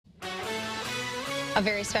A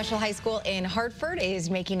very special high school in Hartford is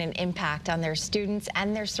making an impact on their students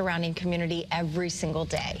and their surrounding community every single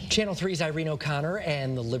day. Channel 3's Irene O'Connor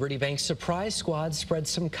and the Liberty Bank Surprise Squad spread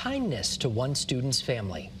some kindness to one student's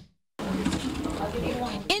family.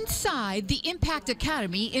 Inside the Impact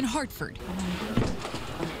Academy in Hartford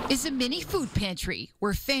is a mini food pantry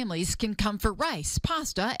where families can come for rice,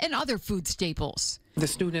 pasta, and other food staples. The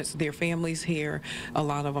students, their families here, a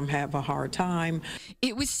lot of them have a hard time.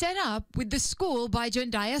 It was set up with the school by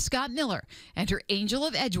Jendiah Scott Miller and her Angel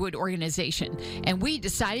of Edgewood organization, and we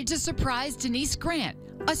decided to surprise Denise Grant,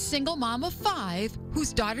 a single mom of 5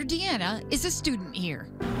 whose daughter Deanna is a student here.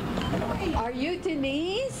 Are you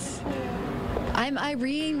Denise? I'm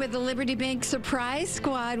Irene with the Liberty Bank Surprise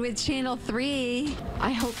Squad with Channel 3.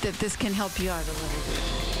 I hope that this can help you out a little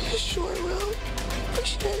bit. Sure will.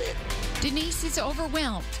 Appreciate it. Denise is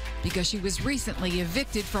overwhelmed because she was recently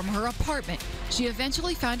evicted from her apartment. She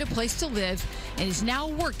eventually found a place to live and is now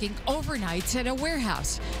working overnights at a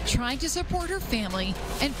warehouse, trying to support her family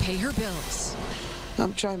and pay her bills.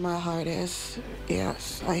 I'm trying my hardest.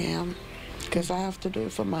 Yes, I am. Because I have to do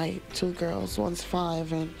it for my 2 girls. One's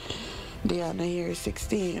 5 and Deanna here is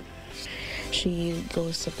 16. She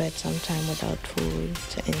goes to bed sometime without food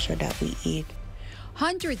to ensure that we eat.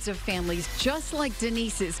 Hundreds of families just like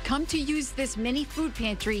Denise's come to use this mini food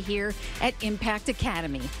pantry here at Impact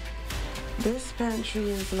Academy. This pantry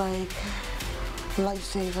is like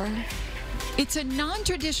lifesaver. It's a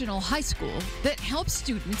non-traditional high school that helps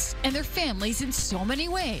students and their families in so many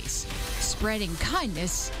ways. Spreading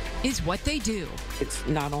kindness is what they do. It's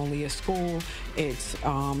not only a school, it's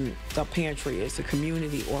a pantry, it's a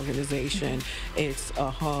community organization, it's a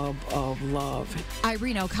hub of love.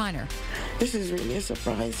 Irene O'Connor. This is really a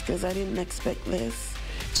surprise because I didn't expect this.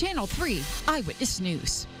 Channel 3 Eyewitness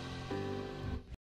News.